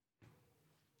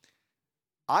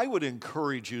I would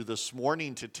encourage you this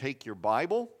morning to take your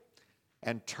Bible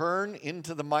and turn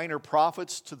into the Minor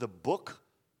Prophets to the book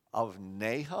of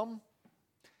Nahum.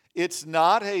 It's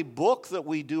not a book that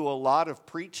we do a lot of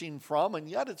preaching from, and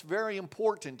yet it's very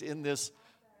important in this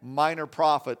Minor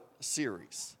Prophet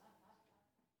series.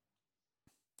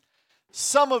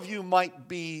 Some of you might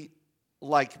be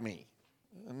like me,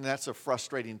 and that's a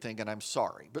frustrating thing, and I'm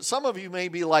sorry. But some of you may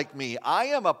be like me. I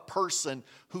am a person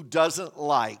who doesn't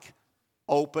like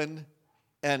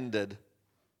open-ended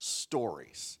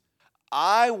stories.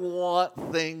 I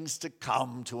want things to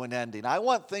come to an ending. I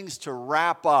want things to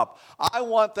wrap up. I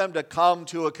want them to come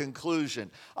to a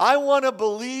conclusion. I want to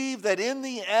believe that in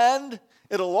the end,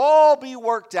 it'll all be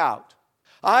worked out.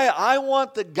 I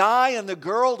want the guy and the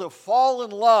girl to fall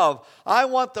in love. I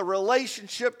want the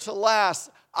relationship to last.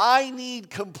 I need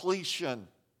completion.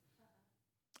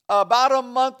 About a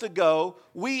month ago,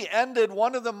 we ended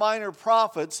one of the Minor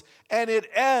Prophets, and it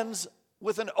ends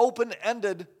with an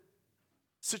open-ended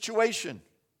situation.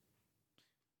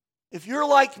 If you're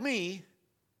like me,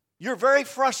 you're very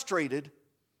frustrated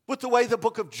with the way the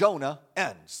book of Jonah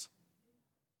ends.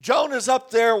 Jonah's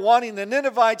up there wanting the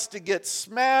Ninevites to get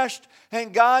smashed,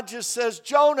 and God just says,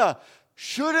 Jonah,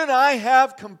 shouldn't I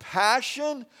have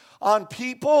compassion on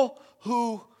people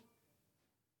who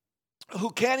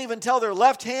can't even tell their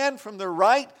left hand from their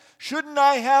right? Shouldn't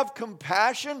I have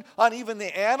compassion on even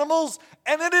the animals?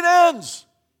 And then it ends.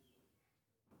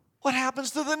 What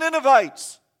happens to the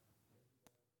Ninevites?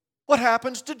 What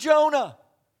happens to Jonah?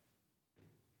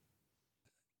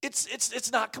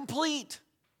 It's not complete.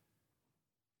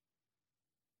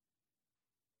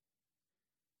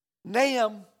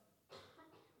 Nahum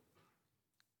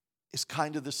is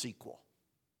kind of the sequel.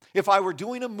 If I were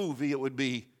doing a movie, it would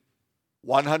be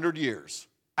 100 years.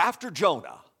 After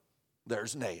Jonah,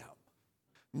 there's Nahum.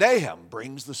 Nahum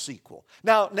brings the sequel.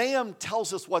 Now, Nahum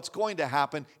tells us what's going to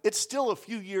happen. It's still a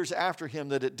few years after him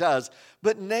that it does,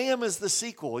 but Nahum is the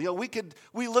sequel. You know,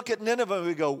 we look at Nineveh and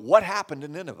we go, what happened to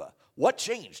Nineveh? What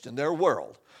changed in their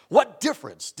world? What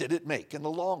difference did it make in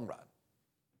the long run?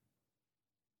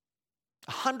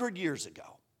 100 years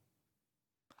ago,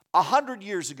 100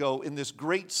 years ago in this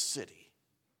great city,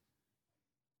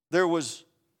 there was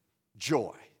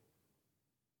joy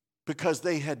because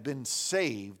they had been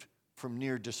saved from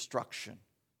near destruction.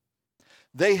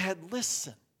 They had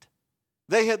listened.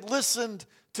 They had listened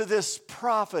to this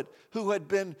prophet who had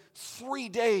been 3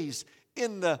 days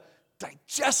in the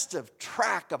digestive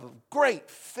tract of a great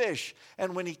fish.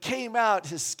 And when he came out,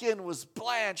 his skin was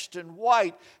blanched and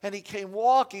white. And he came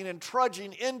walking and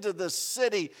trudging into the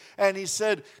city. And he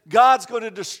said, God's going to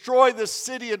destroy this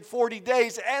city in 40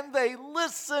 days. And they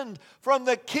listened, from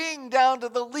the king down to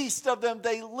the least of them.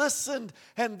 They listened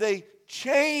and they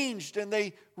changed and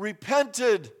they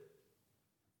repented.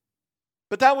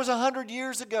 But that was 100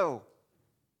 years ago.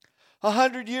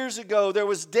 100 years ago, there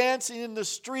was dancing in the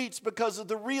streets because of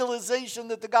the realization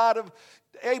that the God of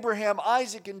Abraham,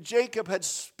 Isaac, and Jacob had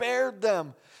spared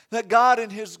them, that God in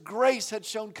His grace had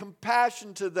shown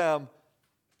compassion to them.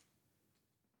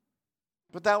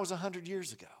 But that was 100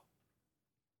 years ago.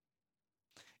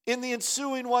 In the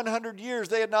ensuing 100 years,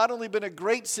 they had not only been a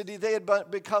great city, they had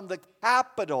become the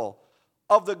capital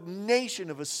of the nation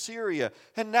of Assyria.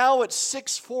 And now it's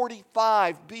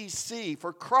 645 BC.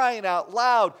 For crying out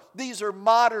loud, these are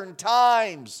modern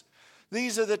times.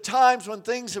 These are the times when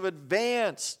things have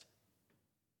advanced.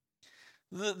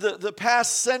 The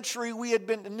past century,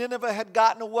 Nineveh had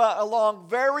gotten along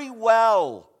very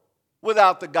well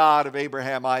without the God of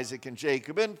Abraham, Isaac, and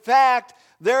Jacob. In fact,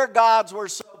 their gods were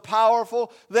so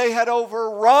powerful, they had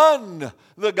overrun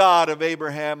the God of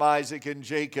Abraham, Isaac, and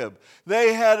Jacob.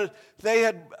 They had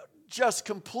just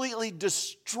completely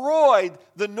destroyed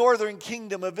the northern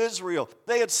kingdom of Israel.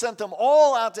 They had sent them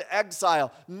all out to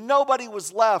exile. Nobody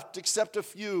was left except a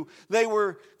few. They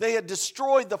had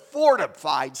destroyed the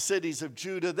fortified cities of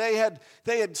Judah. They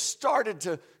had started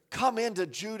to come into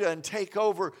Judah and take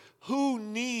over. Who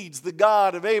needs the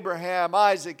God of Abraham,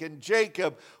 Isaac, and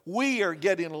Jacob? We are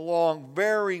getting along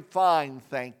very fine,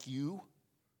 thank you.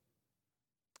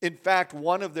 In fact,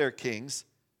 one of their kings,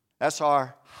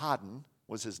 Esarhaddon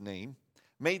was his name,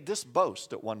 made this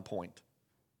boast at one point.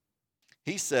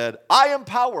 He said, I am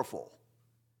powerful.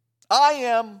 I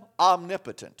am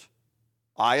omnipotent.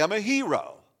 I am a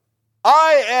hero.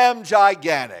 I am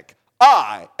gigantic.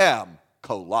 I am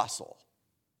colossal.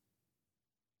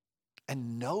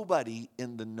 And nobody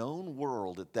in the known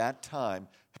world at that time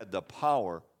had the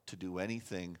power to do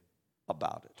anything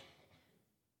about it.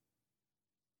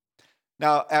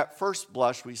 Now, at first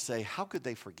blush, we say, how could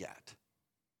they forget?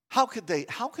 How could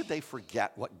they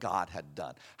forget what God had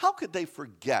done? How could they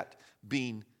forget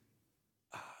being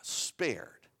spared?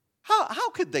 How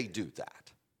could they do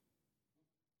that?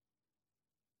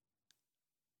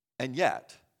 And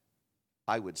yet,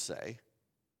 I would say,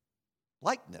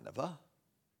 like Nineveh,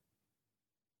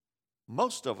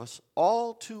 most of us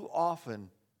all too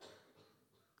often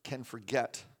can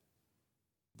forget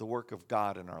the work of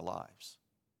God in our lives.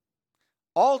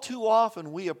 All too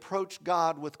often we approach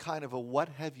God with kind of a "what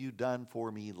have you done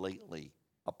for me lately"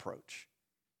 approach.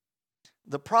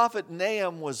 The prophet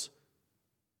Nahum was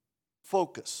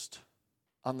focused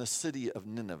on the city of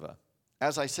Nineveh.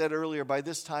 As I said earlier, by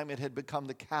this time it had become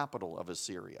the capital of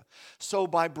Assyria. So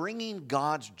by bringing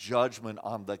God's judgment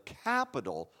on the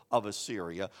capital of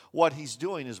Assyria, what he's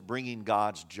doing is bringing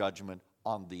God's judgment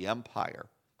on the empire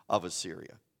of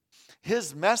Assyria.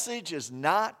 His message is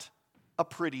not a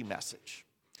pretty message.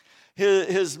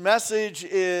 His message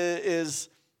is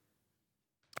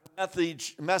a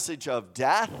message of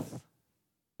death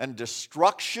and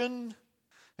destruction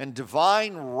and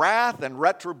divine wrath and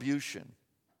retribution.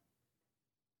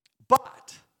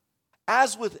 But,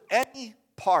 as with any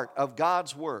part of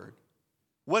God's Word,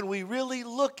 when we really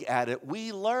look at it,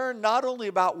 we learn not only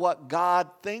about what God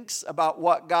thinks, about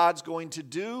what God's going to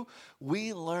do,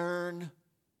 we learn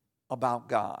about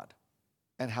God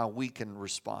and how we can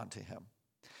respond to Him.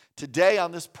 Today,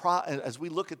 as we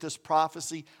look at this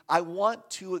prophecy, I want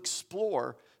to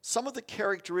explore some of the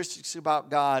characteristics about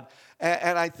God,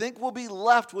 and I think we'll be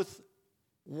left with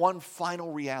one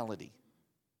final reality.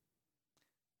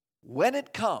 When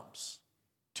it comes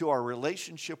to our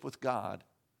relationship with God,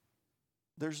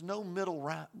 there's no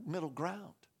middle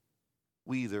ground.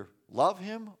 We either love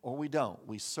Him or we don't.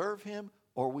 We serve Him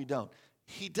or we don't.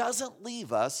 He doesn't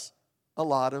leave us a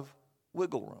lot of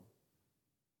wiggle room.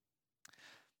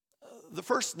 The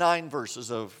first 9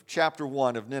 verses of chapter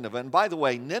 1 of Nineveh, and by the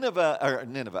way,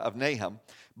 of Nahum.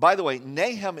 By the way,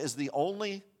 Nahum is the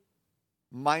only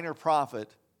minor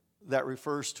prophet that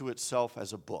refers to itself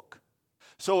as a book.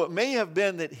 So it may have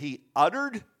been that he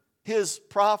uttered his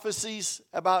prophecies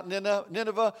about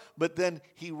Nineveh, but then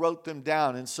he wrote them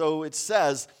down. And so it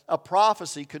says, a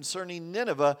prophecy concerning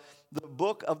Nineveh, the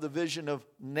book of the vision of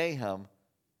Nahum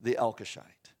the Elkoshite.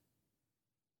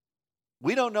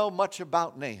 We don't know much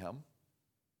about Nahum.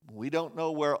 We don't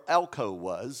know where Elko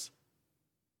was,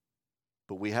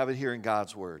 but we have it here in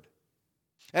God's Word.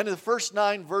 And the first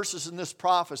 9 verses in this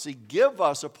prophecy give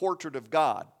us a portrait of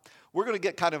God. We're going to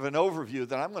get kind of an overview,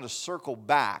 then I'm going to circle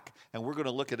back, and we're going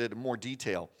to look at it in more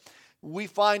detail. We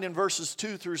find in verses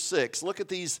 2 through 6, look at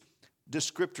these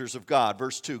descriptors of God.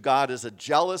 Verse 2, God is a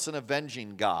jealous and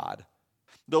avenging God.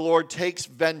 The Lord takes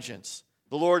vengeance.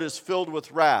 The Lord is filled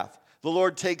with wrath. The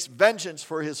Lord takes vengeance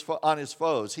on his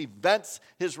foes. He vents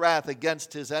his wrath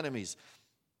against his enemies.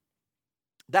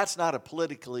 That's not a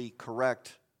politically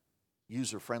correct,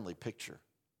 user-friendly picture.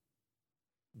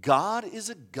 God is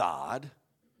a God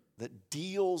that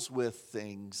deals with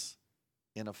things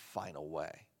in a final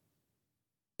way.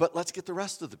 But let's get the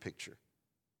rest of the picture.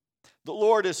 The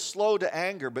Lord is slow to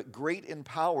anger, but great in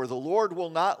power. The Lord will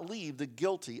not leave the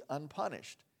guilty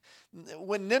unpunished.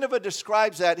 When Nineveh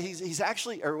describes that,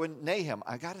 when Nahum,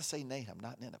 I got to say Nahum,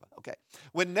 not Nineveh, okay.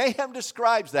 When Nahum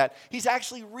describes that, he's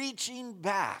actually reaching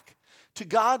back to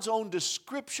God's own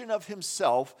description of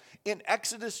himself in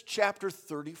Exodus chapter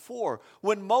 34.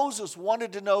 When Moses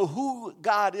wanted to know who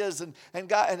God is, and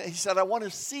he said, I want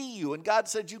to see you. And God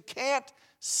said, you can't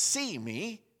see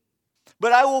me,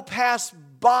 but I will pass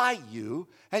by you,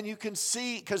 and you can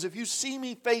see, because if you see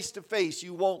me face to face,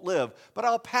 you won't live. But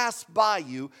I'll pass by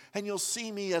you, and you'll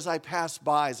see me as I pass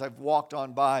by, as I've walked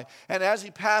on by. And as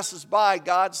he passes by,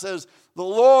 God says, the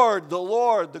Lord,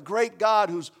 the great God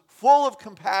who's full of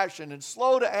compassion and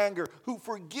slow to anger, who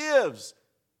forgives.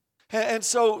 And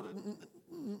so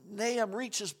Nahum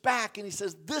reaches back and he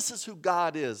says, this is who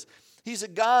God is. He's a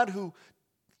God who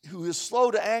is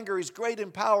slow to anger. He's great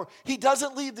in power. He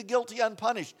doesn't leave the guilty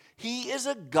unpunished. He is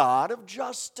a God of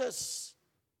justice.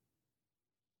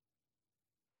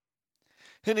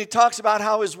 And he talks about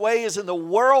how his way is in the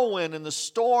whirlwind and the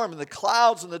storm and the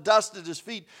clouds and the dust at his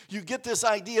feet. You get this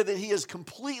idea that he is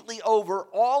completely over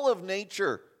all of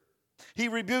nature. He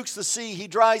rebukes the sea. He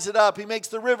dries it up. He makes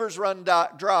the rivers run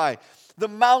dry. The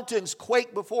mountains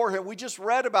quake before him. We just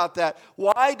read about that.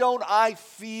 Why don't I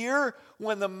fear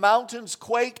when the mountains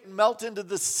quake and melt into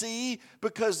the sea?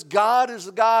 Because God is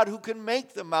the God who can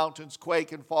make the mountains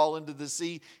quake and fall into the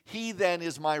sea. He then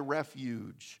is my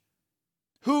refuge.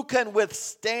 Who can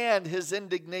withstand his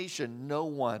indignation? No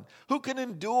one. Who can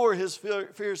endure his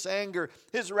fierce anger?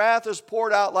 His wrath is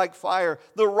poured out like fire.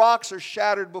 The rocks are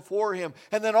shattered before him.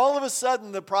 And then all of a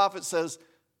sudden the prophet says,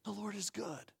 the Lord is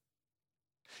good.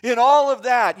 In all of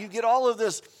that, you get all of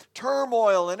this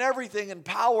turmoil and everything and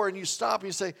power, and you stop and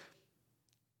you say,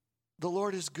 the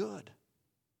Lord is good.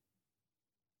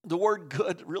 The word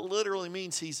good literally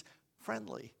means he's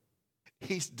friendly.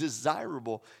 He's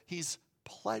desirable. He's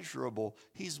pleasurable.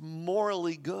 He's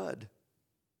morally good.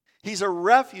 He's a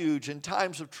refuge in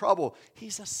times of trouble.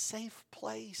 He's a safe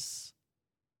place.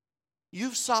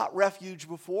 You've sought refuge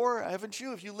before, haven't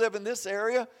you? If you live in this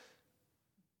area,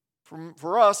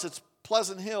 for us, it's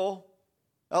Pleasant Hill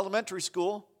Elementary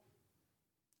School.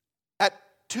 At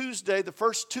Tuesday, the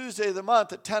first Tuesday of the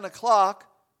month at 10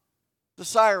 o'clock, the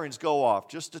sirens go off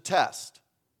just to test.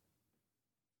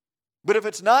 But if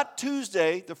it's not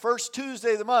Tuesday, the first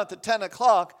Tuesday of the month at 10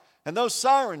 o'clock, and those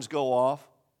sirens go off,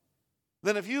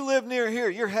 then if you live near here,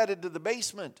 you're headed to the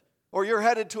basement, or you're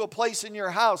headed to a place in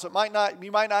your house. You might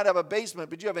not have a basement,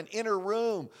 but you have an inner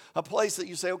room, a place that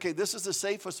you say, okay, this is the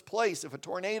safest place if a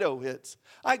tornado hits.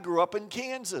 I grew up in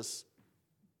Kansas.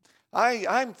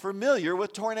 I'm familiar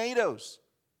with tornadoes.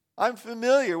 I'm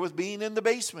familiar with being in the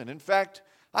basement. In fact,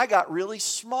 I got really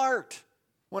smart.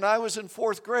 When I was in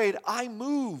 4th grade, I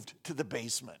moved to the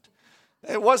basement.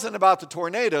 It wasn't about the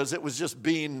tornadoes. It was just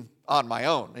being on my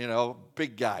own,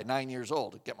 big guy, 9 years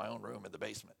old, to get my own room in the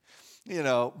basement.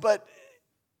 But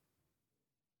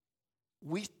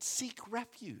we seek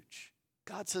refuge.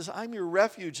 God says, I'm your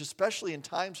refuge, especially in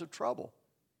times of trouble.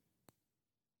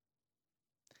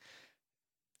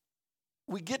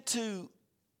 We get to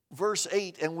verse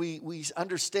 8, and we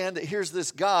understand that here's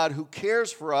this God who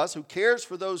cares for us, who cares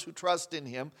for those who trust in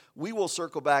him. We will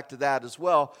circle back to that as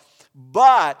well.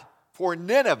 But for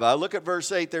Nineveh, look at verse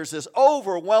 8, there's this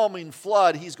overwhelming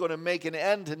flood. He's going to make an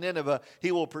end to Nineveh.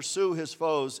 He will pursue his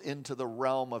foes into the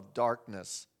realm of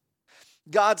darkness.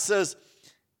 God says,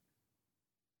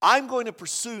 I'm going to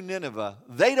pursue Nineveh.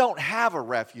 They don't have a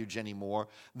refuge anymore.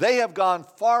 They have gone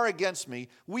far against me.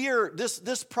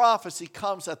 This prophecy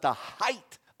comes at the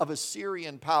height of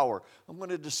Assyrian power. I'm going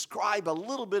to describe a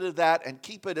little bit of that and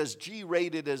keep it as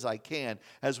G-rated as I can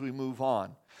as we move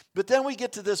on. But then we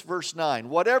get to this verse 9.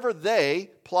 Whatever they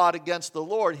plot against the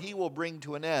Lord, he will bring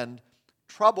to an end.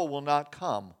 Trouble will not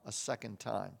come a second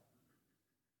time.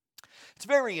 It's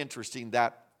very interesting,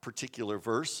 that particular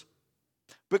verse,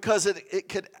 because it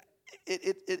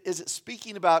is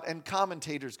speaking about, and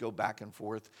commentators go back and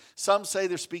forth. Some say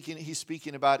he's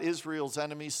speaking about Israel's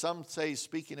enemies. Some say he's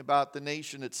speaking about the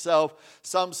nation itself.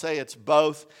 Some say it's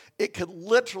both. It could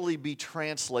literally be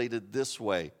translated this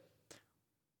way.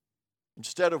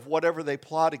 Instead of whatever they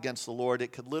plot against the Lord,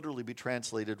 it could literally be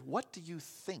translated, what do you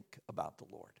think about the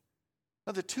Lord?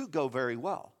 Now, the two go very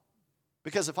well.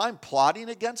 Because if I'm plotting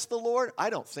against the Lord, I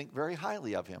don't think very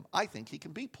highly of him. I think he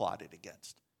can be plotted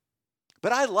against.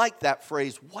 But I like that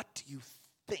phrase, what do you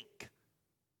think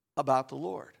about the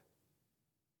Lord?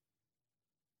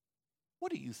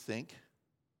 What do you think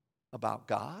about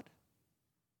God?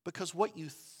 Because what you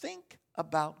think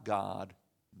about God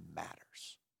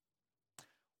matters.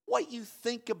 What you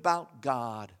think about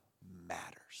God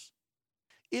matters.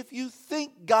 If you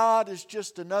think God is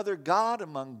just another God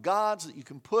among gods that you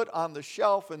can put on the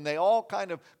shelf and they all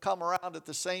kind of come around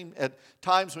at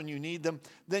times when you need them,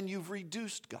 then you've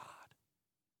reduced God.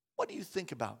 What do you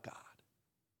think about God?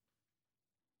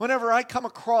 Whenever I come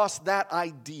across that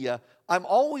idea, I'm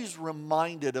always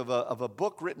reminded of a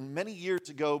book written many years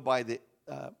ago by the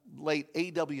late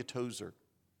A.W. Tozer.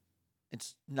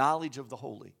 It's Knowledge of the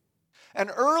Holy. And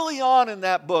early on in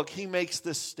that book, he makes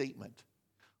this statement.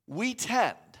 We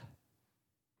tend,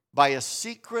 by a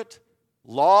secret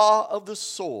law of the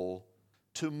soul,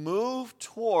 to move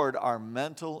toward our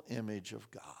mental image of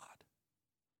God.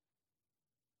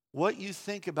 What you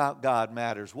think about God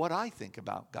matters. What I think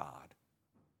about God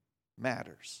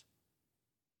matters.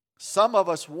 Some of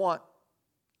us want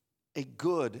a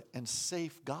good and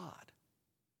safe God.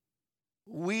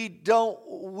 We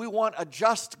want a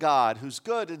just God who's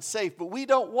good and safe, but we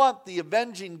don't want the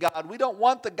avenging God. We don't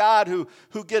want the God who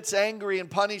gets angry and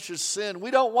punishes sin.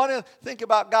 We don't want to think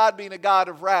about God being a God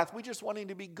of wrath. We just want him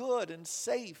to be good and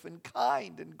safe and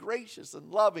kind and gracious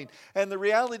and loving. And the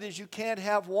reality is you can't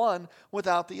have one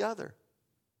without the other.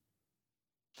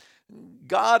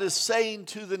 God is saying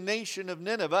to the nation of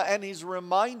Nineveh, and he's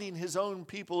reminding his own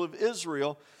people of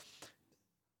Israel,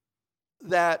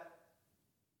 that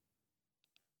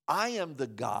I am the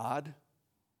God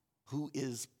who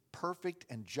is perfect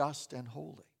and just and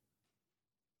holy.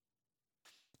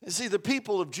 You see, the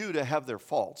people of Judah have their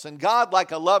faults, and God,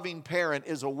 like a loving parent,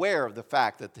 is aware of the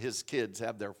fact that his kids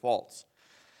have their faults.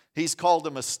 He's called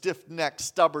them a stiff-necked,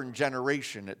 stubborn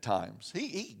generation at times.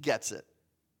 He gets it.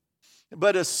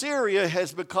 But Assyria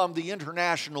has become the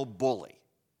international bully.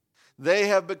 They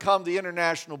have become the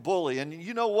international bully. And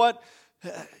you know what?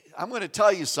 I'm going to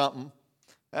tell you something.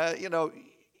 And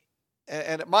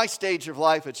at my stage of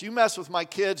life, it's you mess with my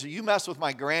kids or you mess with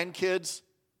my grandkids,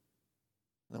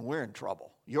 then we're in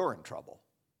trouble. You're in trouble.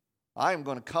 I am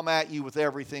going to come at you with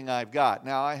everything I've got.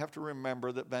 Now, I have to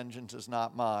remember that vengeance is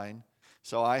not mine,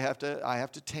 so I have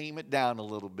to tame it down a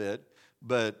little bit.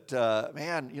 But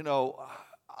man,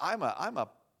 I'm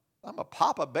a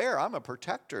papa bear. I'm a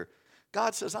protector.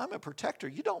 God says, I'm a protector.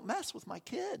 You don't mess with my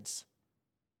kids.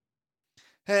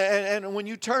 And when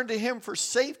you turn to him for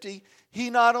safety, he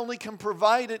not only can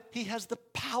provide it, he has the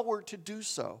power to do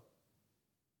so.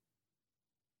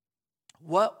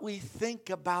 What we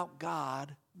think about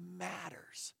God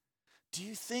matters. Do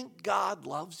you think God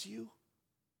loves you?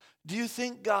 Do you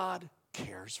think God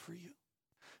cares for you?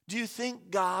 Do you think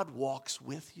God walks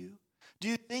with you? Do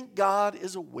you think God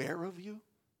is aware of you?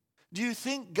 Do you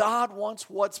think God wants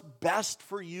what's best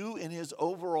for you in his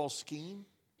overall scheme?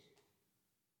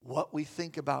 What we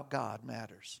think about God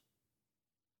matters.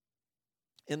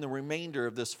 In the remainder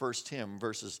of this first hymn,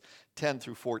 verses 10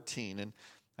 through 14, and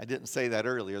I didn't say that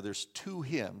earlier, there's 2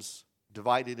 hymns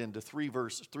divided into 3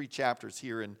 chapters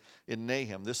here in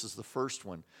Nahum. This is the first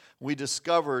one. We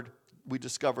discover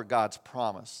God's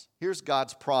promise. Here's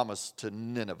God's promise to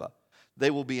Nineveh.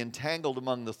 They will be entangled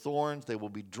among the thorns. They will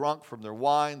be drunk from their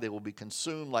wine. They will be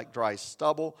consumed like dry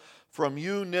stubble. From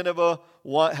you, Nineveh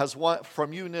has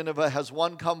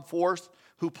one come forth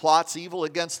who plots evil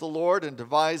against the Lord and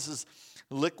devises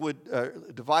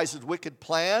wicked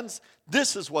plans.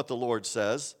 This is what the Lord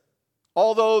says.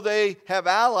 Although they have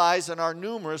allies and are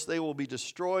numerous, they will be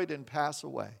destroyed and pass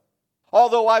away.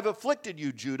 Although I've afflicted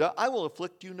you, Judah, I will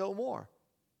afflict you no more.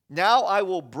 Now I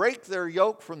will break their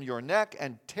yoke from your neck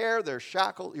and tear your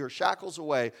shackles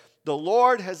away. The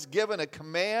Lord has given a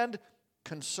command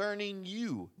concerning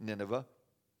you, Nineveh.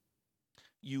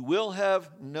 You will have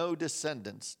no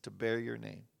descendants to bear your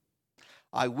name.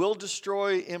 I will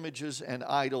destroy images and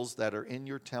idols that are in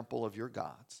your temple of your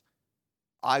gods.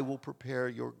 I will prepare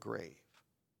your grave,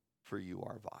 for you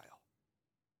are vile.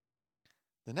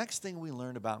 The next thing we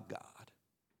learn about God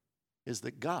is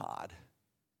that God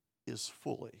is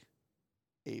fully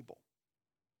able.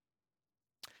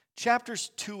 Chapters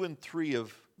 2 and 3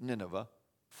 of Nineveh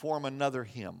form another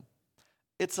hymn.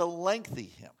 It's a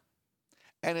lengthy hymn,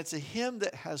 and it's a hymn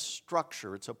that has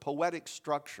structure. It's a poetic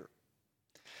structure.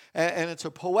 And it's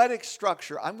a poetic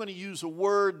structure. I'm going to use a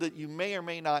word that you may or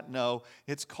may not know.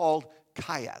 It's called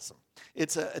chiasm.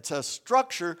 It's a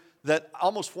structure that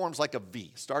almost forms like a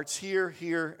V. Starts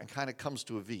here, and kind of comes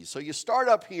to a V. So you start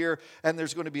up here, and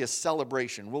there's going to be a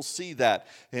celebration. We'll see that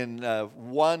in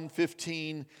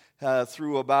 1:15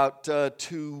 through about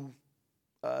 2.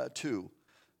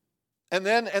 And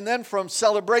then from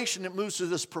celebration, it moves to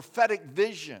this prophetic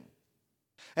vision.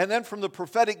 And then from the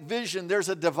prophetic vision, there's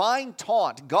a divine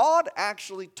taunt. God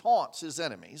actually taunts his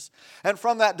enemies. And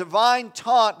from that divine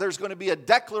taunt, there's going to be a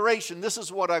declaration, this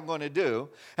is what I'm going to do.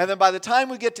 And then by the time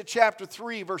we get to chapter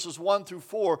 3, verses 1 through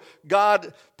 4,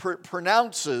 God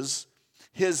pronounces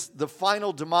the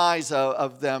final demise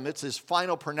of them. It's his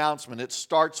final pronouncement. It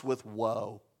starts with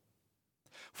woe.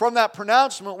 From that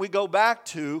pronouncement, we go back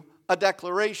to a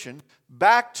declaration,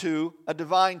 back to a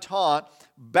divine taunt,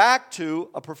 back to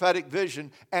a prophetic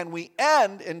vision, and we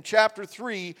end in chapter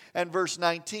 3 and verse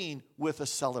 19 with a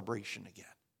celebration again.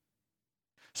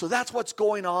 So that's what's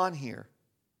going on here.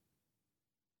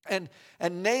 And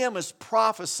Nahum is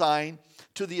prophesying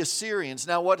to the Assyrians.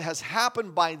 Now what has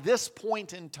happened by this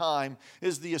point in time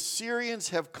is the Assyrians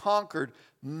have conquered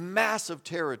massive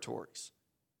territories.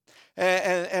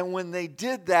 And when they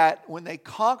did that, when they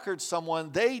conquered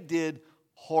someone, they did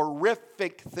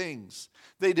horrific things.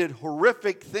 They did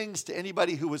horrific things to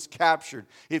anybody who was captured.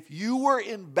 If you were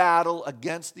in battle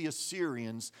against the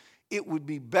Assyrians, it would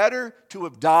be better to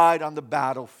have died on the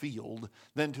battlefield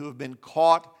than to have been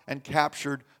caught and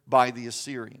captured by the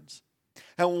Assyrians.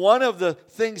 And one of the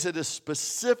things that is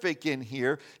specific in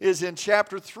here is in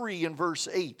chapter 3 and verse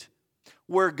 8,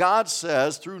 where God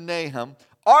says through Nahum,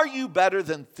 "Are you better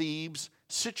than Thebes,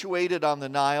 situated on the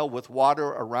Nile with water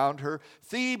around her?"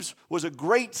 Thebes was a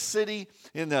great city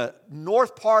in the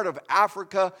north part of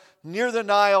Africa near the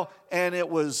Nile, and it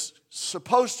was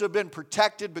supposed to have been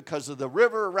protected because of the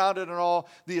river around it and all.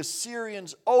 The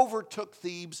Assyrians overtook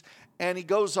Thebes, and he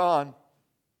goes on,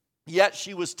 "Yet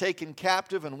she was taken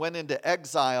captive and went into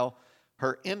exile.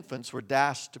 Her infants were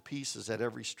dashed to pieces at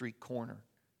every street corner.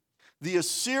 The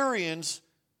Assyrians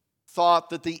thought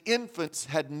that the infants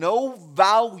had no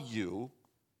value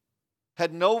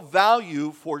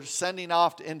for sending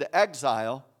off into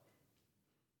exile,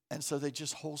 and so they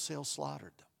just wholesale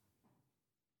slaughtered them.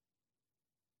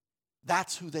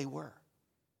 That's who they were.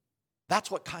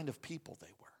 That's what kind of people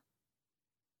they were.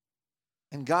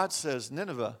 And God says,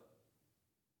 Nineveh,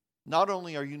 not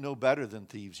only are you no better than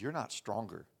thieves, you're not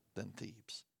stronger than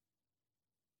thieves.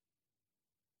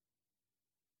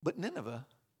 But Nineveh,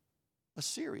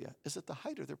 Assyria, is at the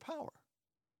height of their power.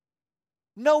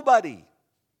 Nobody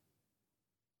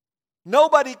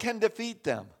can defeat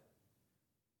them.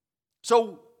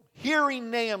 So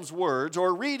hearing Nahum's words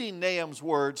or reading Nahum's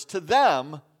words to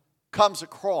them comes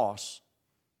across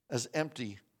as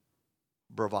empty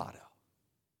bravado.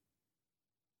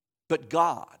 But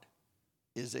God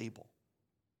is able.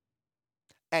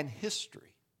 And history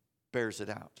bears it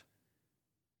out.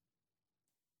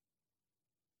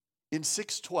 In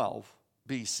 612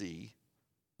 BC,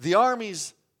 the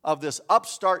armies of this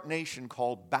upstart nation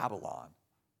called Babylon,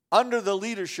 under the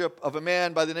leadership of a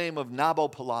man by the name of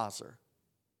Nabopolassar,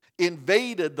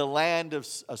 invaded the land of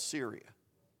Assyria.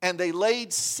 And they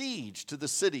laid siege to the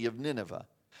city of Nineveh.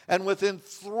 And within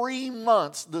 3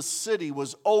 months, the city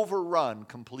was overrun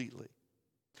completely.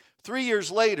 3 years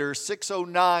later,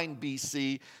 609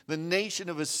 BC, the nation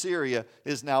of Assyria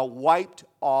is now wiped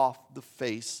off the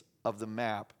face of the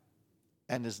map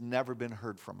and has never been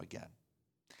heard from again.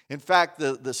 In fact,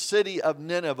 the city of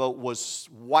Nineveh was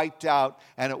wiped out,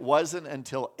 and it wasn't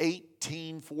until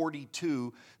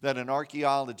 1842 that an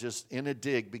archaeologist in a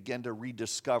dig began to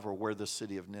rediscover where the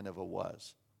city of Nineveh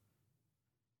was.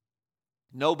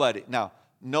 Nobody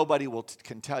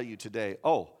can tell you today,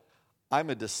 oh, I'm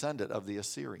a descendant of the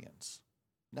Assyrians.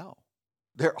 No,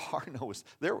 there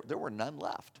were none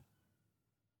left.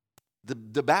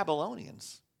 The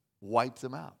Babylonians wiped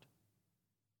them out.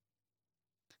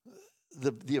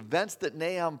 The events that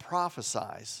Nahum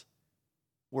prophesies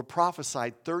were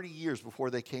prophesied 30 years before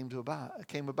they came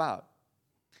about.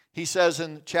 He says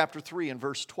in chapter 3 and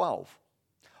verse 12,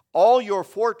 all your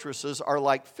fortresses are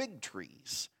like fig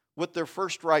trees with their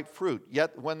first ripe fruit,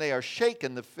 yet when they are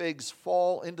shaken, the figs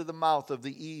fall into the mouth of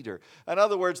the eater. In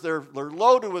other words, they're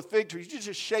loaded with fig trees. You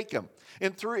just shake them.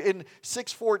 In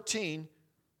 614,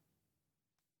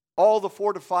 all the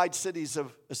fortified cities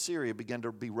of Assyria began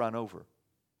to be run over.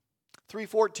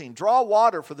 3:14, draw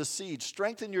water for the siege,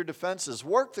 strengthen your defenses,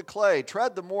 work the clay,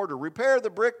 tread the mortar, repair the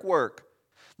brickwork.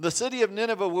 The city of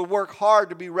Nineveh will work hard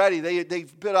to be ready.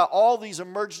 They've put out all these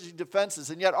emergency defenses,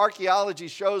 and yet archaeology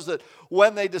shows that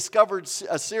when they discovered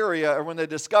Assyria, or when they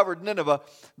discovered Nineveh,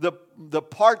 the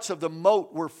parts of the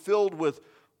moat were filled with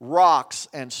rocks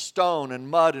and stone and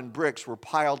mud and bricks were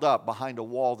piled up behind a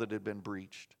wall that had been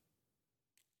breached.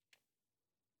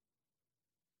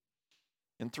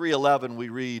 In 3:11 we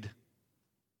read,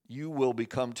 you will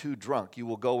become too drunk. You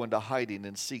will go into hiding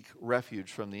and seek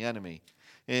refuge from the enemy.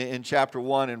 In chapter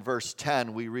 1 and verse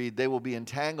 10, we read, they will be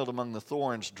entangled among the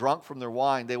thorns, drunk from their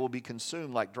wine. They will be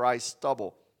consumed like dry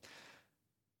stubble.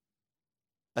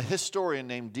 A historian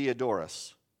named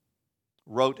Diodorus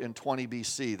wrote in 20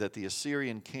 BC that the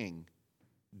Assyrian king,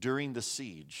 during the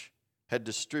siege, had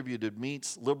distributed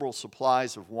meats, liberal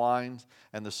supplies of wines,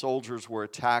 and the soldiers were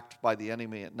attacked by the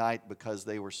enemy at night because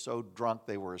they were so drunk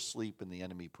they were asleep and the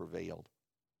enemy prevailed.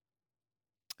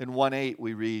 In 1:8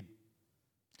 we read,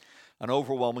 an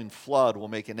overwhelming flood will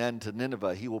make an end to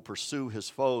Nineveh. He will pursue his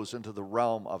foes into the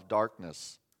realm of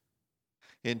darkness.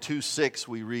 In 2:6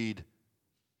 we read,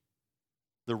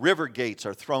 the river gates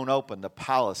are thrown open, the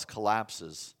palace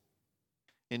collapses.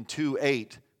 In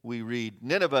 2:8 we read,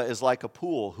 Nineveh is like a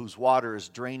pool whose water is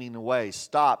draining away.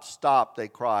 Stop, stop, they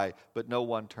cry, but no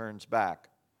one turns back.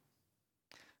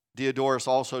 Diodorus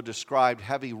also described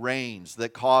heavy rains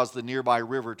that caused the nearby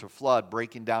river to flood,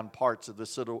 breaking down parts of the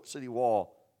city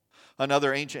wall.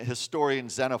 Another ancient historian,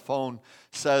 Xenophon,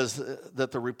 says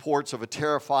that the reports of a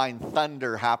terrifying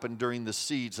thunder happened during the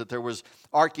siege, that there was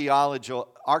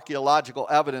archaeological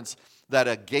evidence that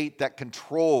a gate that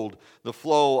controlled the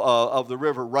flow of the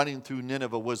river running through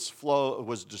Nineveh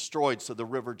was destroyed, so the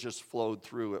river just flowed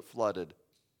through, it flooded.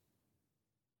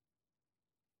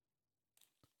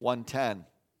 1:10,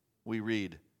 we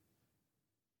read,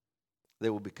 they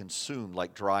will be consumed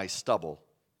like dry stubble.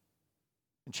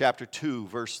 In chapter 2,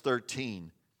 verse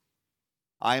 13,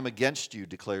 I am against you,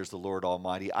 declares the Lord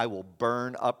Almighty. I will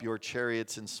burn up your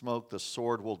chariots in smoke. The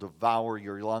sword will devour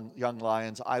your young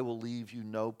lions. I will leave you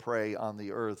no prey on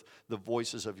the earth. The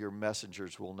voices of your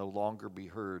messengers will no longer be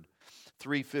heard.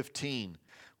 3:15,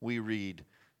 we read,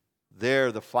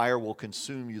 There the fire will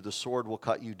consume you, the sword will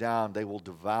cut you down, they will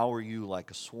devour you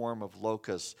like a swarm of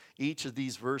locusts. Each of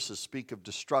these verses speak of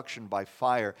destruction by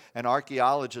fire, and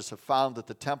archaeologists have found that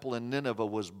the temple in Nineveh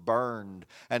was burned,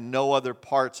 and no other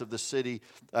parts of the city,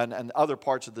 and other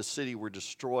parts of the city were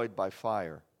destroyed by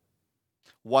fire.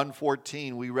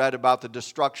 1:14, we read about the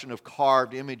destruction of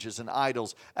carved images and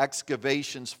idols.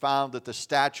 Excavations found that the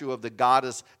statue of the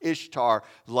goddess Ishtar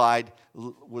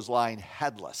was lying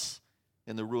headless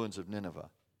in the ruins of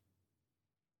Nineveh.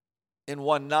 In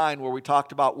 1:9, where we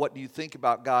talked about what do you think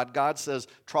about God, God says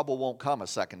trouble won't come a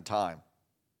second time.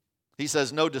 He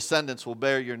says no descendants will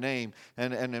bear your name.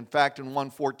 And in fact, in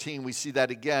 1:14, we see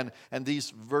that again. And these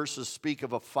verses speak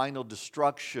of a final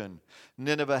destruction.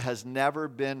 Nineveh has never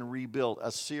been rebuilt.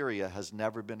 Assyria has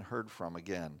never been heard from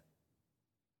again.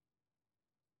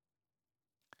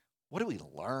 What do we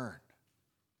learn?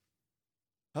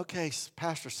 Okay,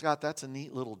 Pastor Scott, that's a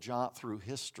neat little jaunt through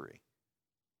history.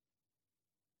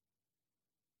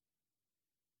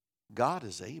 God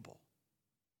is able.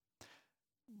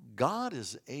 God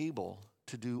is able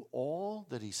to do all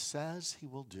that He says He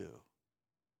will do.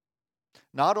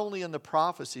 Not only in the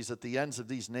prophecies at the ends of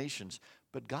these nations,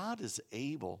 but God is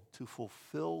able to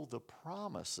fulfill the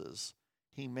promises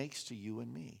He makes to you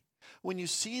and me. When you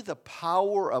see the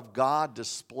power of God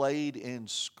displayed in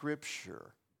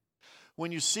Scripture,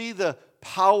 when you see the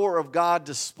power of God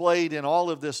displayed in all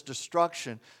of this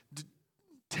destruction,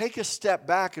 take a step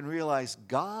back and realize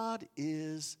God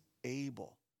is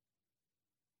able.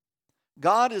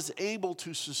 God is able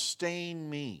to sustain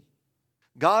me.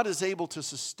 God is able to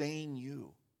sustain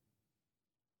you.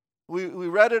 We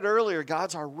read it earlier.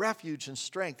 God's our refuge and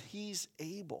strength. He's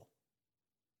able.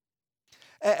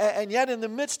 And yet in the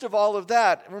midst of all of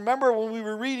that, remember when we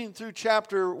were reading through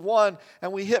chapter 1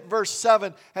 and we hit verse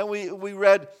 7 and we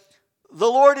read, the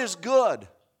Lord is good.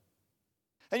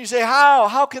 And you say, how?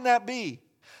 How can that be?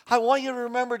 I want you to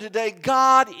remember today,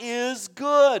 God is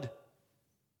good.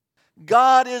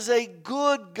 God is a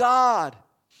good God.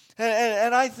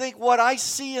 And I think what I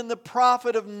see in the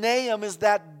prophet of Nahum is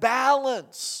that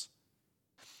balance.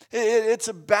 It's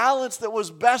a balance that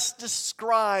was best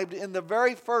described in the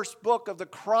very first book of the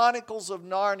Chronicles of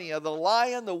Narnia, The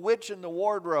Lion, the Witch, and the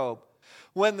Wardrobe.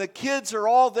 When the kids are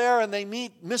all there and they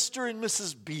meet Mr. and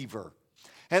Mrs. Beaver.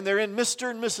 And they're in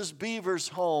Mr. and Mrs. Beaver's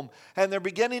home. And they're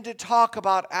beginning to talk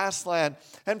about Aslan.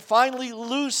 And finally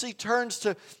Lucy turns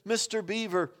to Mr.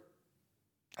 Beaver.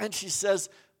 And she says,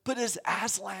 but is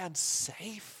Aslan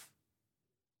safe?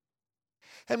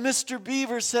 And Mr.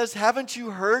 Beaver says, haven't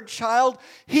you heard, child?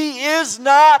 He is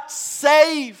not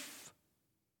safe,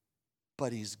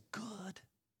 but he's good.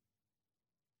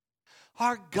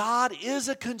 Our God is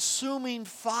a consuming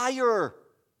fire,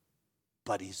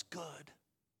 but he's good.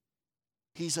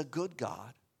 He's a good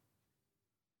God.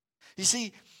 You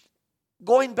see,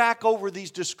 going back over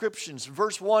these descriptions,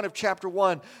 verse 1 of chapter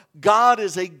 1, God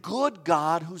is a good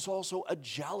God who's also a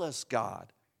jealous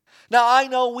God. Now, I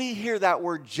know we hear that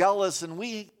word jealous, and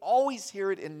we always hear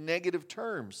it in negative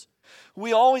terms.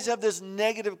 We always have this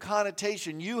negative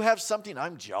connotation. You have something,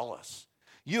 I'm jealous.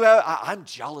 I'm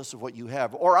jealous of what you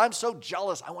have. Or I'm so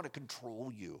jealous, I want to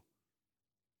control you.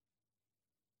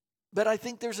 But I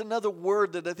think there's another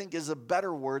word that I think is a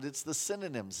better word. It's the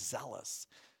synonym, zealous.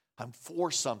 I'm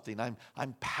for something.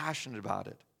 I'm passionate about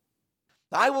it.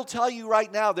 I will tell you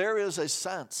right now, there is a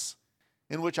sense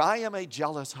in which I am a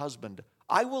jealous husband.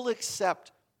 I will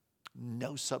accept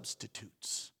no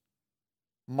substitutes.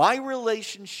 My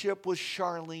relationship with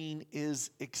Charlene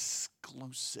is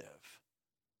exclusive.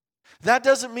 That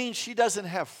doesn't mean she doesn't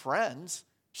have friends.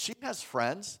 She has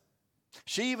friends.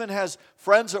 She even has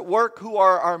friends at work who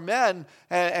are men.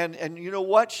 And you know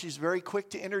what? She's very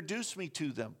quick to introduce me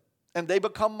to them. And they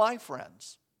become my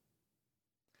friends.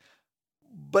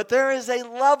 But there is a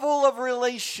level of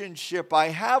relationship I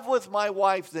have with my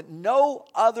wife that no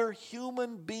other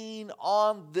human being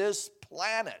on this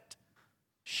planet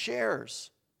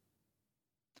shares.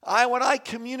 When I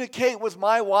communicate with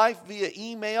my wife via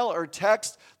email or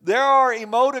text, there are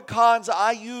emoticons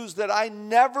I use that I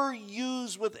never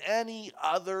use with any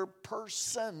other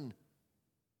person.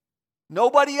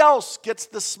 Nobody else gets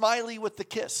the smiley with the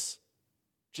kiss.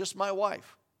 Just my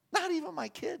wife. Not even my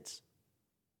kids.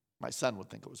 My son would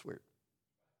think it was weird.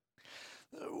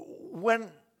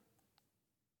 When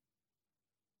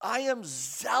I am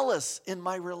zealous in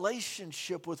my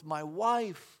relationship with my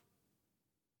wife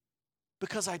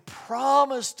because I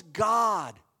promised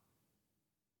God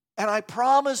and I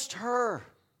promised her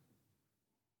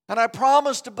and I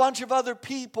promised a bunch of other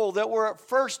people that were at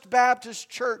First Baptist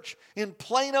Church in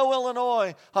Plano,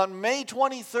 Illinois on May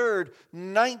 23rd,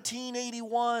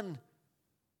 1981.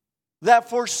 that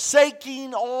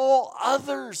forsaking all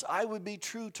others, I would be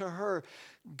true to her.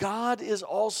 God is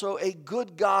also a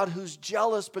good God who's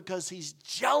jealous because He's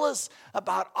jealous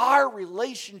about our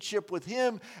relationship with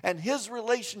Him and His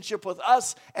relationship with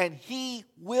us, and He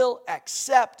will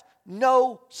accept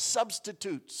no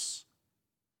substitutes.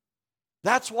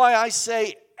 That's why I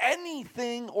say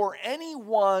anything or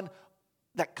anyone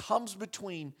that comes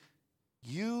between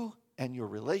you and your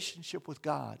relationship with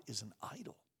God is an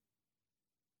idol.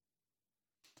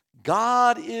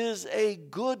 God is a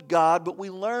good God, but we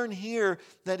learn here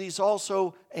that He's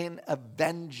also an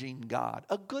avenging God.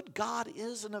 A good God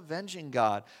is an avenging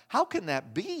God. How can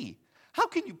that be? How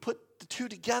can you put the two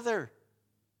together?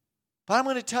 But I'm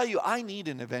going to tell you, I need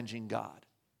an avenging God.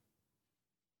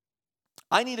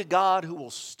 I need a God who will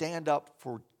stand up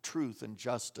for truth and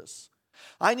justice.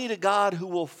 I need a God who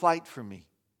will fight for me.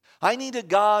 I need a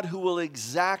God who will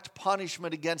exact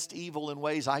punishment against evil in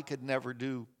ways I could never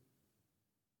do.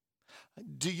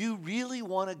 Do you really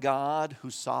want a God who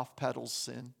soft pedals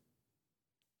sin?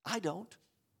 I don't.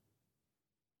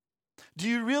 Do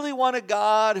you really want a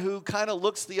God who kind of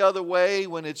looks the other way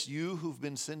when it's you who've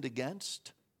been sinned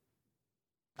against?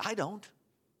 I don't.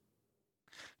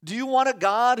 Do you want a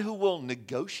God who will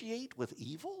negotiate with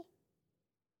evil?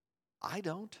 I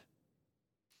don't.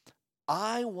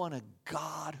 I want a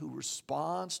God who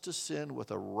responds to sin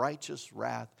with a righteous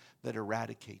wrath that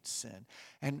eradicates sin.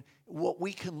 And what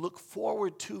we can look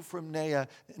forward to from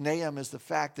Nahum is the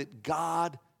fact that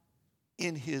God,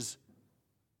 in His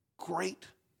great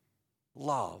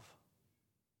love,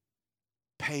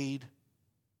 paid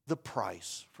the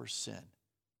price for sin.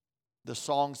 The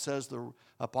song says,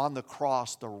 upon the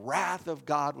cross, the wrath of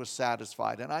God was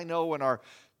satisfied. And I know in our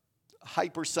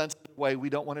hypersensitive way, we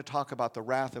don't want to talk about the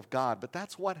wrath of God, but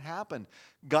that's what happened.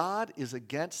 God is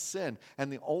against sin,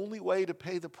 and the only way to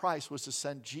pay the price was to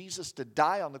send Jesus to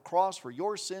die on the cross for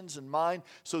your sins and mine,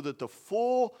 so that the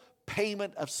full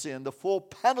payment of sin, the full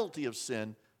penalty of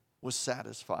sin, was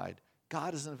satisfied.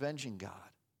 God is an avenging God.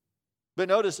 But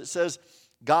notice it says,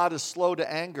 God is slow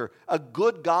to anger. A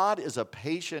good God is a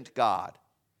patient God.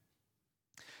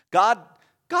 God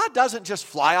doesn't just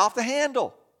fly off the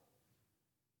handle.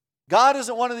 God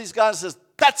isn't one of these guys that says,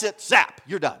 that's it, zap,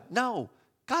 you're done. No,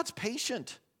 God's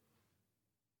patient.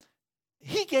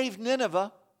 He gave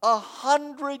Nineveh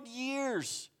 100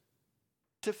 years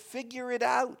to figure it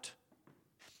out.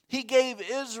 He gave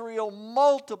Israel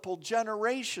multiple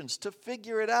generations to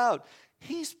figure it out.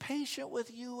 He's patient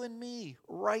with you and me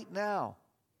right now.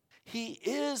 He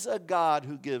is a God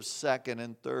who gives second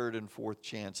and third and fourth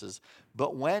chances.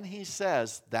 But when He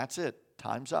says, that's it,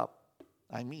 time's up,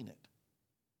 I mean it.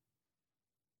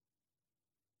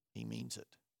 He means it.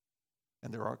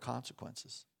 And there are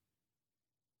consequences.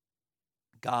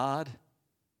 God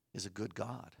is a good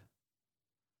God.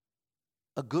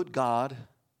 A good God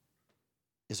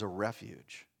is a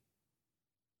refuge.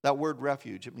 That word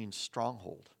refuge, it means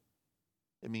stronghold.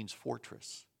 It means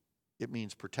fortress. It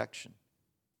means protection.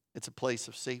 It's a place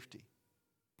of safety.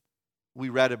 We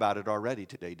read about it already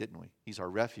today, didn't we? He's our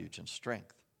refuge and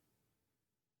strength.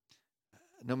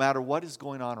 No matter what is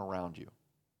going on around you,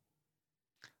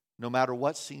 no matter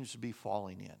what seems to be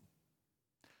falling in,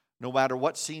 no matter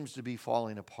what seems to be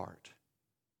falling apart,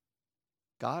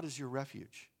 God is your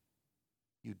refuge.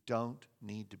 You don't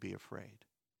need to be afraid.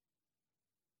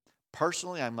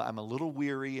 Personally, I'm a little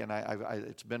weary, and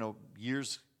it's been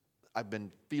years I've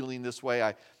been feeling this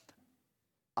way.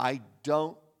 I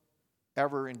don't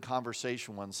ever in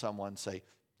conversation when someone say,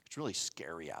 it's really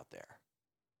scary out there.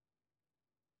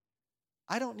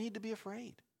 I don't need to be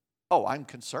afraid. Oh, I'm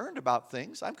concerned about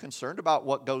things. I'm concerned about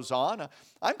what goes on.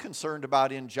 I'm concerned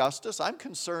about injustice. I'm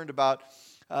concerned about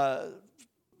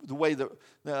the way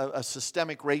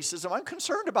systemic racism. I'm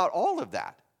concerned about all of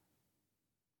that.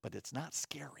 But it's not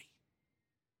scary,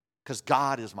 because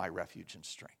God is my refuge and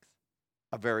strength,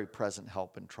 a very present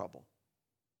help in trouble.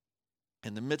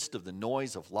 In the midst of the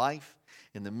noise of life,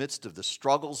 in the midst of the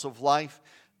struggles of life,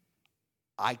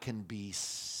 I can be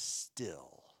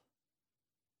still,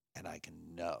 and I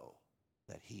can know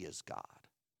that He is God.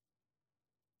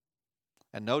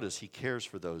 And notice He cares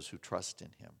for those who trust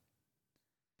in Him.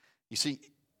 You see,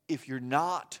 if you're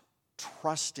not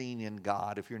trusting in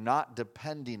God, if you're not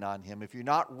depending on Him, if you're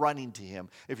not running to Him,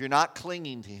 if you're not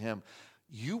clinging to Him,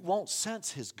 you won't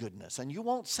sense His goodness, and you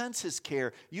won't sense His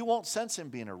care. You won't sense Him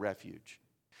being a refuge.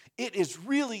 It is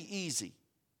really easy,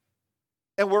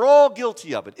 and we're all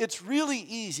guilty of it. It's really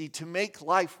easy to make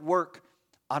life work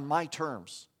on my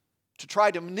terms, to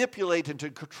try to manipulate and to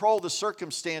control the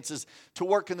circumstances to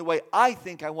work in the way I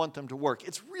think I want them to work.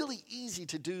 It's really easy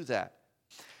to do that.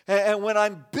 And when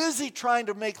I'm busy trying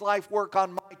to make life work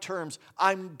on my terms,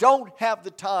 I don't have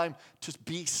the time to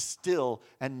be still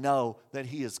and know that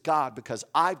He is God, because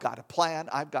I've got to plan,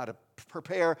 I've got to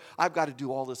prepare, I've got to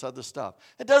do all this other stuff.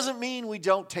 It doesn't mean we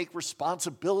don't take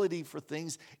responsibility for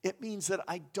things. It means that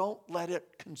I don't let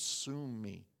it consume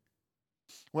me.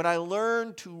 When I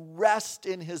learn to rest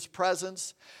in His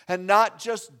presence and not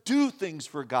just do things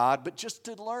for God, but just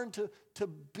to learn to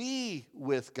be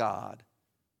with God,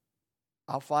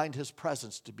 I'll find His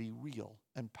presence to be real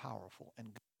and powerful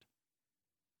and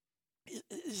good.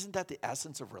 Isn't that the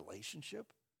essence of relationship?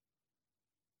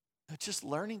 Just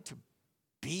learning to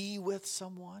be with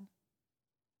someone,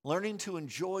 learning to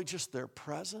enjoy just their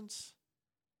presence,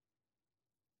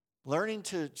 learning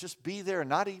to just be there and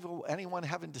not even anyone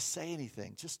having to say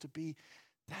anything, just to be.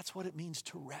 That's what it means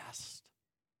to rest.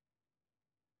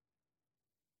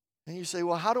 And you say,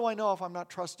 well, how do I know if I'm not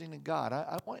trusting in God?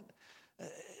 I want a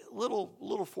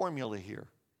little formula here.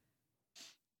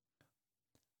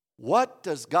 What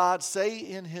does God say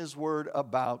in His Word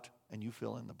about, and you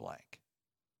fill in the blank?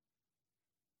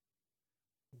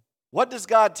 What does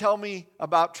God tell me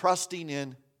about trusting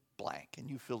in blank? And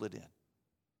you fill it in.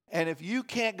 And if you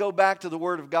can't go back to the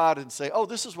Word of God and say, oh,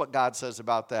 this is what God says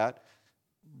about that,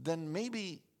 then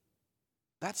maybe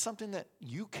that's something that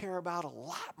you care about a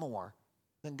lot more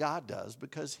than God does,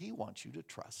 because He wants you to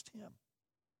trust Him.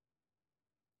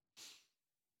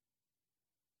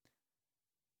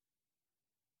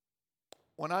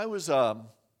 When I was a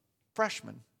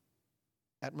freshman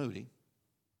at Moody,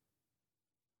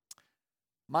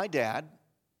 my dad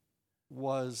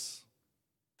was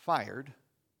fired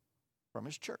from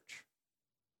his church.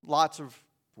 Lots of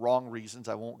wrong reasons.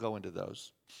 I won't go into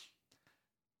those.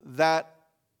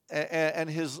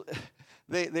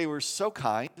 They were so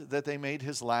kind that they made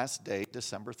his last day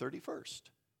December 31st.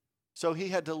 So he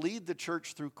had to lead the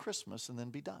church through Christmas and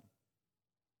then be done.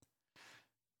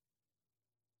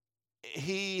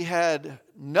 He had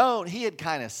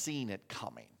kind of seen it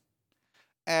coming.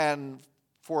 And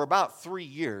for about 3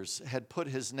 years had put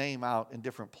his name out in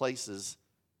different places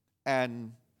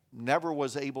and never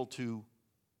was able to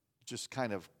just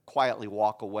kind of quietly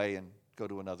walk away and go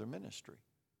to another ministry.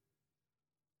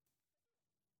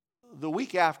 The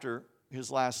week after his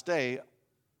last day,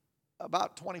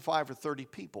 about 25 or 30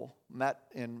 people met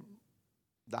in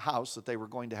the house that they were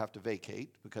going to have to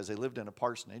vacate because they lived in a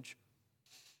parsonage.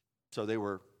 So they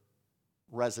were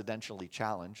residentially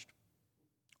challenged,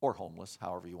 or homeless,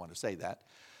 however you want to say that.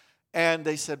 And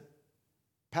they said,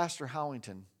 Pastor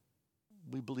Howington,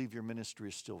 we believe your ministry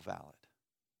is still valid.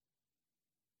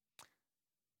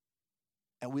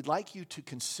 And we'd like you to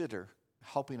consider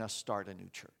helping us start a new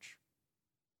church.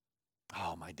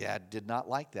 Oh, my dad did not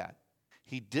like that.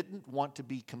 He didn't want to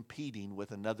be competing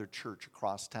with another church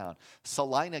across town.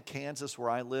 Salina, Kansas, where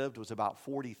I lived, was about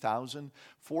 40,000.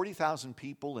 40,000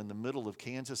 people in the middle of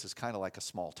Kansas is kind of like a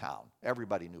small town.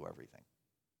 Everybody knew everything.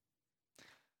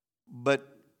 But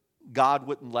God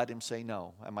wouldn't let him say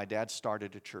no, and my dad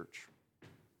started a church.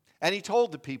 And he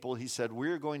told the people, he said,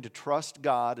 we're going to trust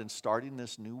God in starting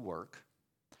this new work.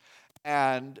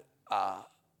 And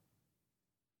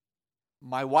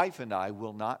my wife and I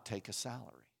will not take a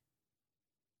salary.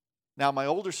 Now, my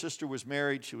older sister was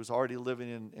married. She was already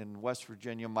living in West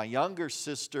Virginia. My younger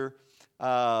sister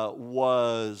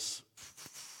was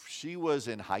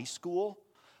in high school.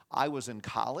 I was in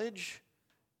college.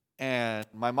 And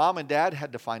my mom and dad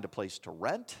had to find a place to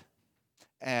rent.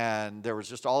 And there was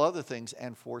just all other things.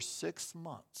 And for 6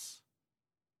 months,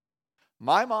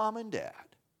 my mom and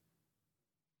dad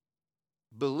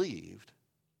believed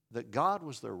that God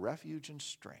was their refuge and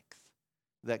strength,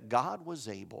 that God was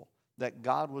able, that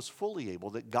God was fully able,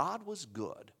 that God was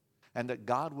good, and that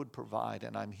God would provide.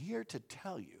 And I'm here to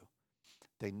tell you,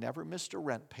 they never missed a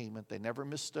rent payment. They never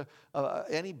missed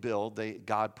any bill.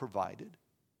 God provided.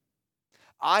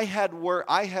 I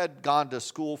had gone to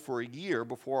school for a year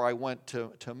before I went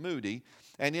to Moody,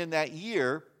 and in that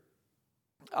year,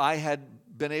 I had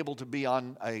been able to be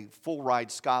on a full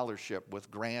ride scholarship with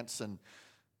grants and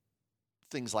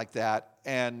things like that.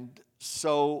 And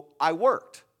so I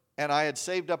worked, and I had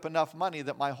saved up enough money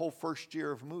that my whole first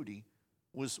year of Moody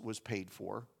was paid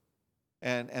for.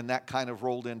 And that kind of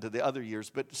rolled into the other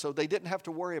years. But so they didn't have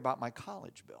to worry about my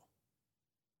college bill.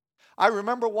 I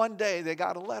remember one day they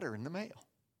got a letter in the mail.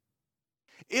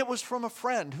 It was from a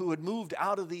friend who had moved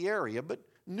out of the area, but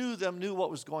knew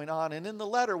what was going on. And in the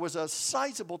letter was a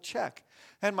sizable check.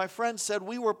 And my friend said,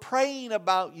 we were praying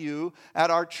about you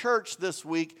at our church this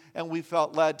week, and we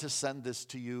felt led to send this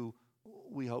to you.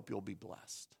 We hope you'll be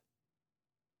blessed.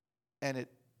 And it,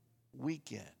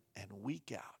 week in and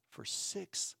week out, for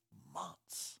 6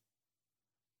 months,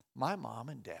 My mom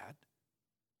and dad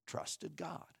trusted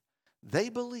God. They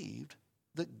believed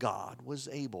that God was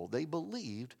able. They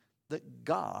believed that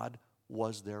God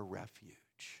was their refuge.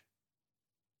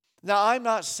 Now, I'm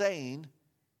not saying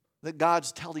that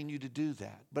God's telling you to do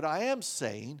that, but I am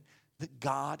saying that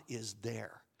God is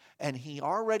there. And He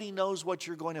already knows what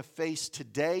you're going to face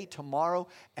today, tomorrow,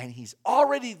 and He's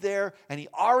already there, and He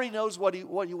already knows what He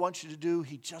wants you to do.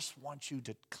 He just wants you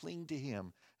to cling to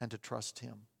Him and to trust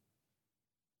Him.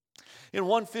 In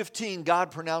 1:15,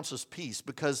 God pronounces peace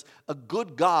because a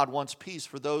good God wants peace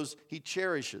for those He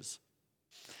cherishes.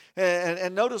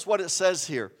 And notice what it says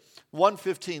here,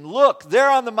 1:15. Look, there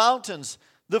on the mountains,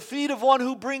 the feet of one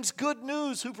who brings good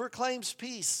news, who proclaims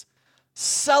peace.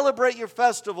 Celebrate your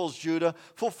festivals, Judah.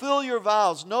 Fulfill your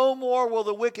vows. No more will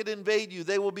the wicked invade you.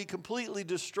 They will be completely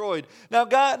destroyed. Now,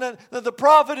 God, the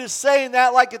prophet is saying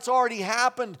that like it's already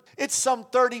happened. It's some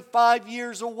 35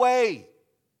 years away.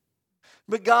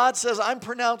 But God says, I'm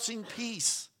pronouncing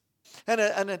peace. And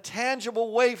a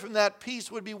tangible way from that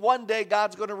peace would be one day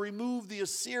God's going to remove the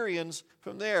Assyrians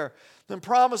from there. Then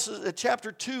promises,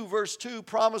 chapter 2, verse 2,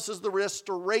 promises the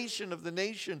restoration of the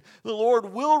nation. The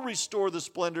Lord will restore the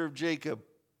splendor of Jacob.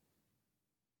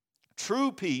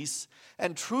 True peace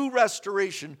and true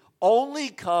restoration only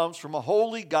comes from a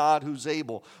holy God who's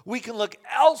able. We can look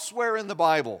elsewhere in the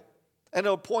Bible, and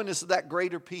it'll point us to that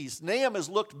greater peace. Nahum has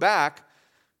looked back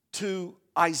to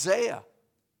Isaiah.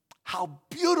 How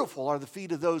beautiful are the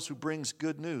feet of those who brings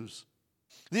good news.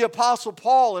 The Apostle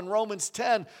Paul in Romans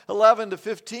 10, 11 to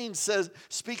 15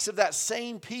 speaks of that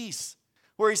same peace,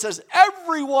 where he says,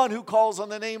 everyone who calls on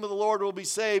the name of the Lord will be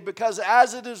saved, because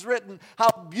as it is written, how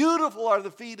beautiful are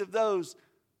the feet of those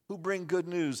who bring good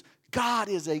news. God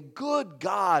is a good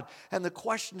God. And the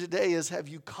question today is, have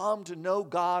you come to know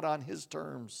God on His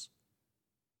terms?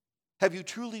 Have you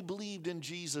truly believed in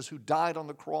Jesus who died on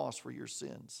the cross for your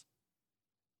sins?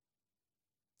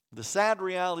 The sad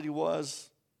reality was,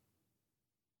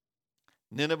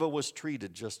 Nineveh was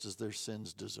treated just as their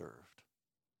sins deserved.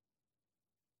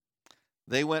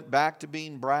 They went back to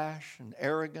being brash and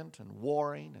arrogant and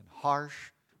warring and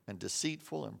harsh and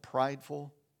deceitful and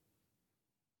prideful.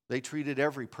 They treated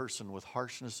every person with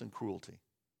harshness and cruelty.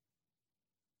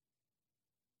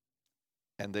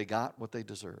 And they got what they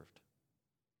deserved.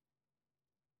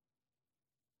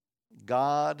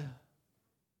 God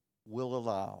will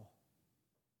allow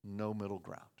no middle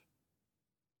ground.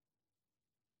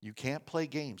 You can't play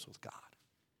games with God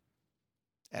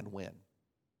and win.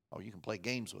 Oh, you can play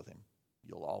games with Him.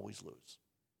 You'll always lose.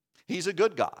 He's a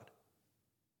good God,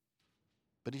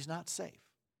 but He's not safe.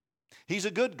 He's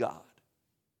a good God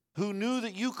who knew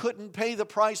that you couldn't pay the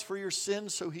price for your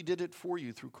sins, so He did it for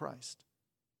you through Christ.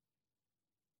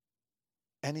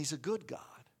 And He's a good God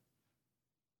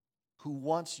who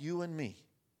wants you and me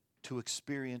to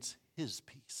experience His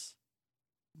peace.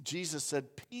 Jesus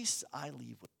said, peace I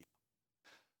leave with you.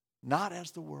 Not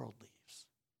as the world leaves,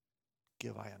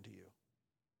 give I unto you.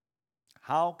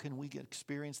 How can we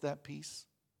experience that peace?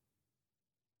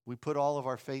 We put all of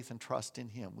our faith and trust in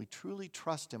Him. We truly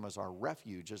trust Him as our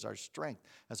refuge, as our strength,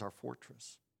 as our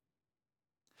fortress.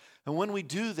 And when we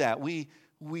do that, we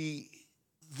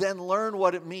then learn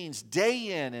what it means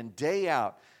day in and day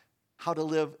out, how to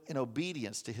live in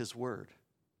obedience to His word.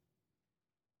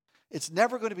 It's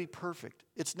never going to be perfect.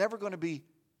 It's never going to be,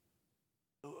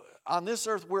 on this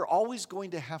earth, we're always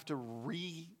going to have to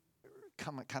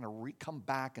come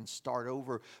back and start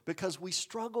over because we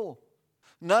struggle.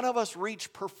 None of us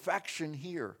reach perfection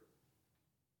here.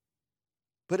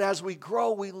 But as we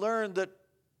grow, we learn that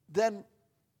then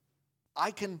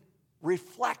I can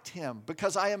reflect Him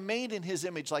because I am made in His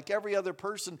image like every other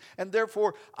person, and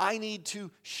therefore I need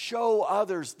to show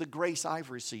others the grace I've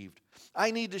received.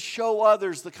 I need to show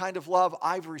others the kind of love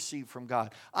I've received from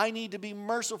God. I need to be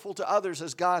merciful to others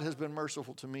as God has been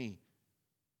merciful to me.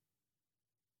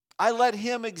 I let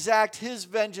Him exact His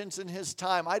vengeance in His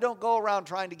time. I don't go around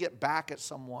trying to get back at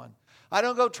someone. I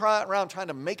don't go around trying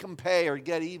to make them pay or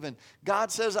get even.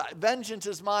 God says, vengeance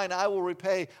is mine, I will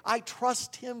repay. I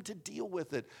trust Him to deal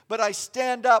with it. But I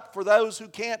stand up for those who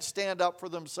can't stand up for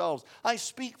themselves. I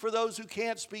speak for those who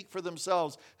can't speak for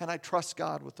themselves. And I trust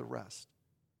God with the rest.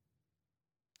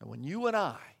 And when you and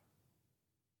I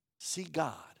see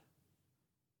God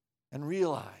and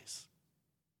realize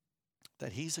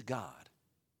that He's a God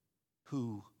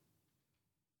who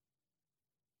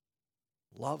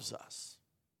loves us,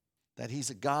 that He's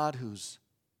a God who's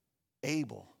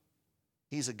able,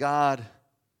 He's a God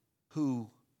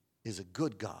who is a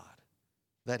good God,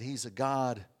 that He's a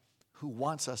God who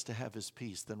wants us to have His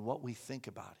peace, then what we think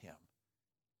about Him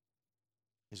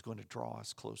is going to draw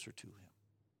us closer to Him.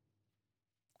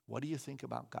 What do you think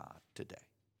about God today?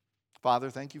 Father,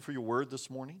 thank you for your word this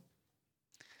morning.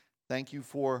 Thank you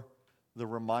for the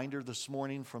reminder this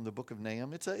morning from the book of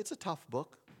Nahum. It's a tough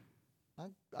book.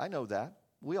 I know that.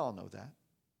 We all know that.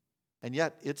 And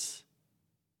yet it's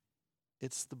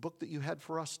the book that you had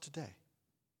for us today.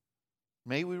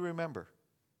 May we remember,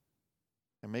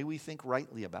 and may we think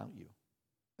rightly about you,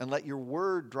 and let your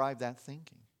word drive that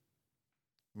thinking.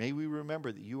 May we remember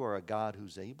that you are a God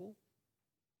who's able,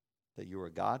 that you are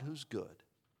a God who's good,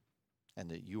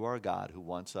 and that you are a God who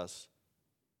wants us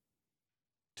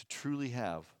to truly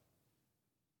have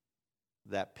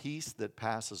that peace that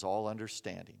passes all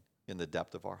understanding in the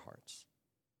depth of our hearts.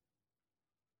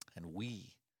 And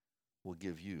we will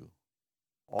give you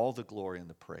all the glory and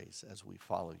the praise as we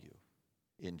follow you.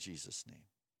 In Jesus' name,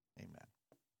 amen.